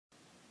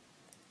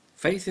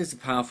Faith is a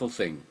powerful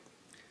thing.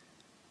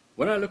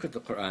 When I look at the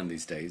Quran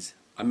these days,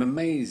 I'm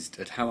amazed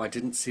at how I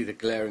didn't see the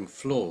glaring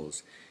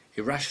flaws,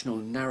 irrational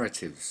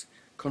narratives,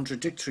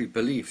 contradictory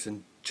beliefs,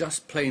 and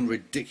just plain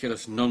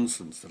ridiculous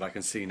nonsense that I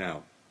can see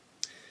now.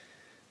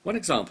 One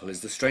example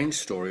is the strange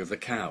story of the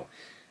cow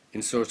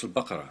in Surah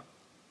Al-Baqarah.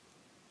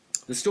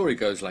 The story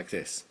goes like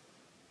this.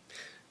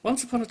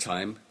 Once upon a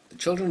time, the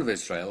children of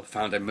Israel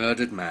found a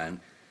murdered man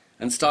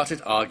and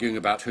started arguing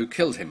about who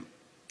killed him.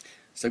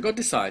 So God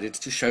decided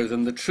to show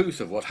them the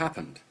truth of what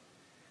happened.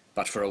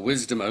 But for a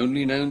wisdom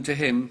only known to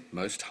him,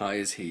 most high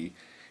is he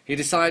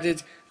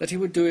decided that he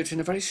would do it in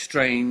a very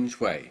strange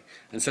way,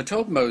 and so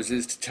told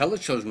Moses to tell the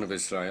children of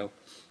Israel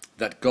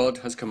that God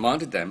has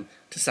commanded them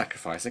to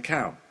sacrifice a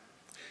cow.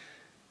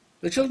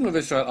 The children of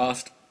Israel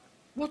asked,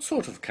 "What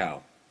sort of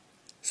cow?"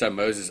 So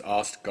Moses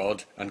asked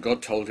God, and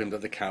God told him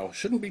that the cow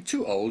shouldn't be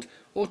too old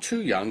or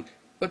too young,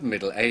 but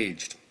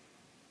middle-aged.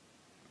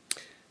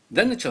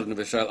 Then the children of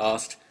Israel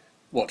asked,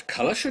 "What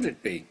colour should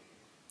it be?"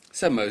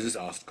 So Moses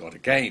asked God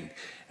again,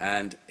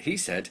 and he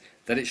said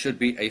that it should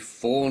be a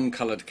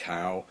fawn-coloured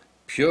cow,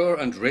 pure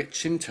and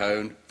rich in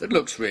tone, that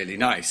looks really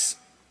nice.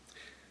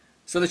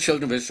 So the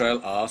children of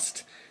Israel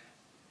asked,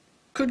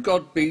 "Could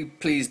God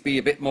please be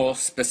a bit more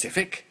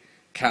specific?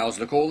 Cows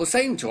look all the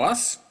same to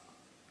us."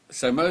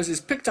 So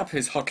Moses picked up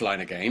his hotline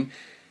again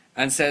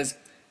and says,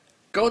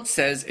 "God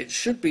says it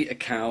should be a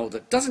cow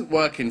that doesn't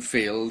work in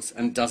fields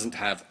and doesn't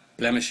have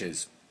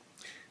blemishes."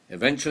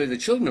 Eventually the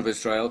children of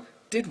Israel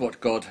did what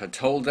God had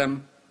told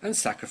them and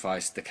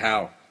sacrificed the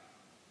cow.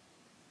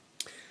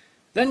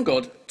 Then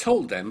God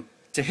told them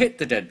to hit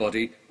the dead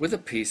body with a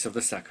piece of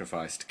the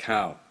sacrificed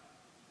cow.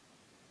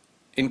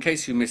 In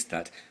case you missed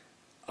that,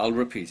 I'll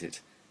repeat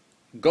it.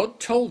 God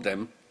told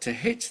them to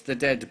hit the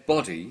dead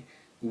body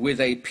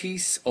with a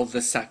piece of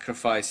the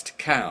sacrificed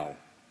cow.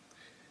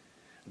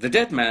 The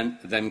dead man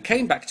then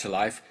came back to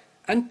life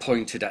and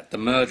pointed at the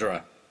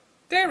murderer.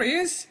 "There he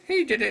is,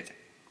 he did it."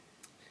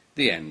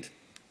 The end.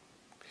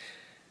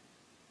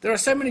 There are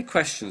so many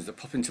questions that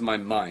pop into my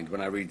mind when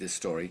I read this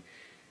story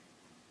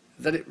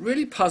that it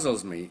really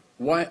puzzles me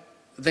why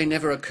they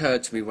never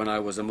occurred to me when I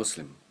was a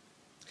Muslim.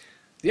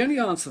 The only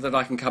answer that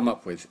I can come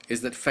up with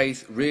is that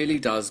faith really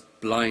does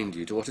blind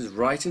you to what is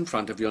right in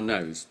front of your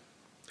nose.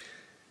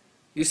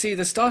 You see,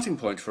 the starting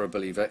point for a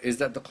believer is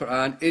that the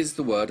Quran is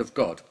the word of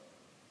God.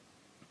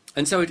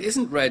 And so it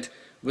isn't read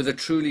with a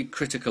truly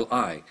critical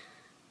eye,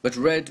 but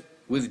read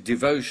with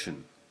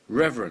devotion,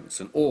 reverence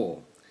and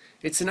awe.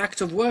 It's an act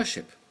of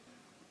worship.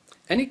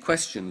 Any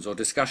questions or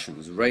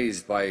discussions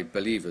raised by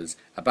believers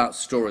about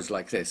stories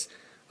like this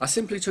are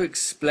simply to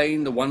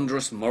explain the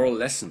wondrous moral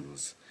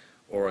lessons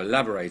or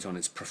elaborate on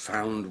its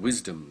profound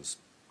wisdoms.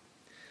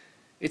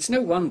 It's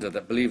no wonder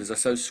that believers are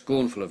so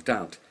scornful of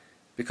doubt,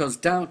 because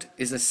doubt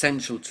is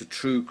essential to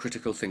true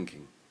critical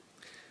thinking.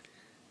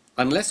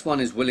 Unless one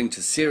is willing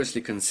to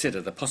seriously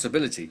consider the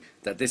possibility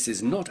that this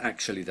is not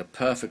actually the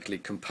perfectly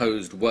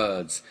composed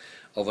words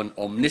of an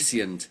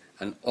omniscient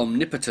and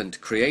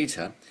omnipotent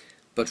creator,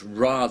 but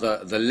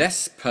rather the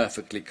less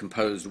perfectly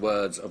composed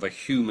words of a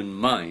human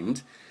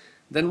mind,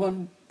 then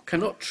one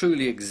cannot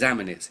truly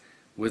examine it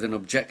with an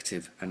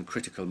objective and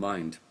critical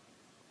mind.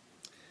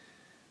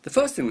 The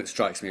first thing that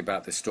strikes me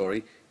about this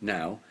story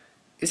now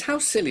is how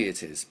silly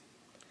it is.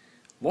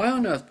 Why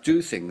on earth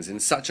do things in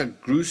such a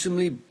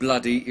gruesomely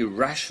bloody,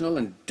 irrational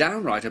and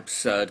downright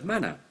absurd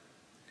manner?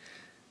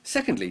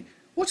 Secondly,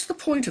 what's the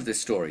point of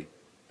this story?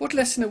 What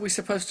lesson are we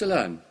supposed to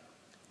learn?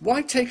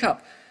 Why take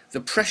up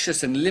the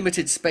precious and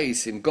limited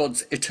space in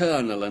God's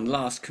eternal and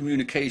last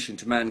communication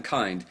to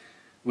mankind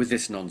with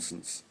this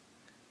nonsense?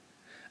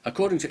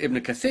 According to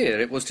Ibn Kathir,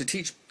 it was to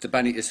teach the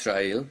Bani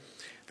Israel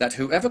that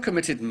whoever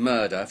committed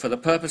murder for the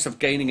purpose of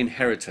gaining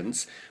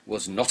inheritance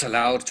was not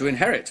allowed to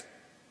inherit.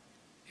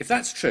 If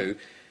that's true,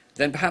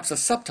 then perhaps a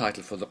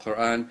subtitle for the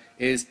Quran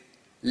is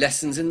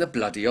Lessons in the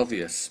Bloody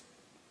Obvious.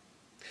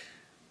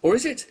 Or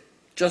is it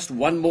just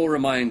one more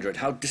reminder at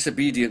how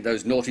disobedient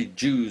those naughty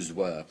Jews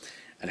were,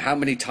 and how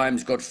many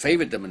times God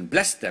favoured them and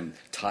blessed them,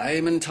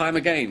 time and time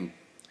again?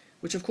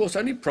 Which of course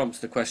only prompts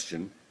the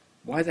question,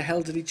 why the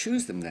hell did he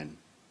choose them then?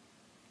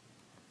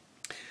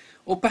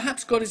 Or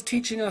perhaps God is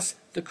teaching us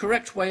the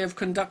correct way of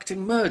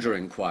conducting murder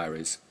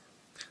inquiries.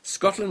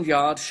 Scotland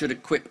Yard should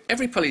equip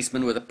every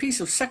policeman with a piece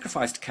of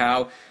sacrificed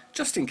cow,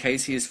 just in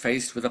case he is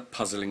faced with a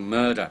puzzling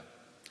murder.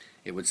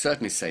 It would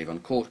certainly save on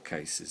court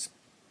cases.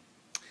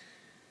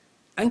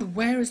 And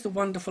where is the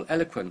wonderful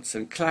eloquence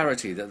and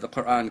clarity that the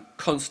Quran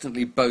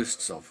constantly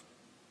boasts of?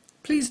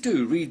 Please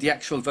do read the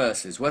actual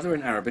verses, whether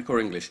in Arabic or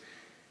English,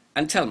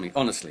 and tell me,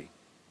 honestly,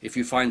 if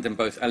you find them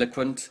both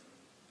eloquent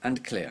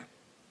and clear.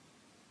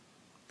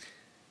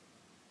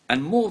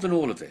 And more than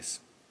all of this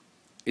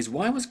is,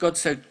 why was God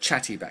so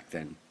chatty back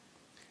then?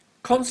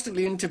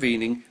 Constantly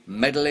intervening,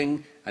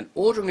 meddling, and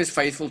ordering his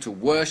faithful to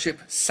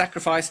worship,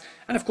 sacrifice,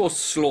 and of course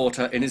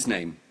slaughter in his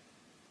name.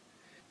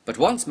 But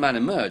once man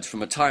emerged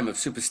from a time of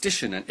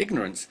superstition and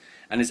ignorance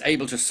and is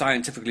able to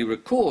scientifically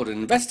record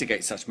and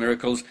investigate such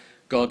miracles,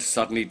 God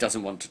suddenly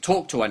doesn't want to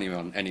talk to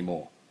anyone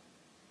anymore.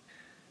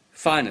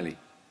 Finally,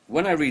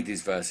 when I read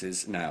these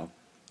verses now,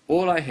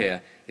 all I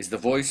hear is the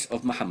voice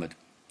of Muhammad,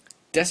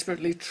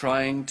 desperately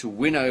trying to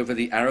win over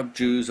the Arab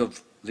Jews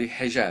of the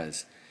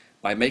Hejaz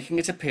by making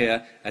it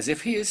appear as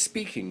if he is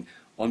speaking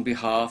on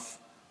behalf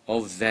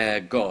of their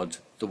God,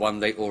 the one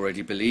they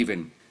already believe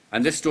in.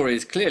 And this story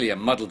is clearly a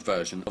muddled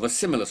version of a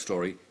similar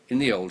story in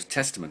the Old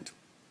Testament.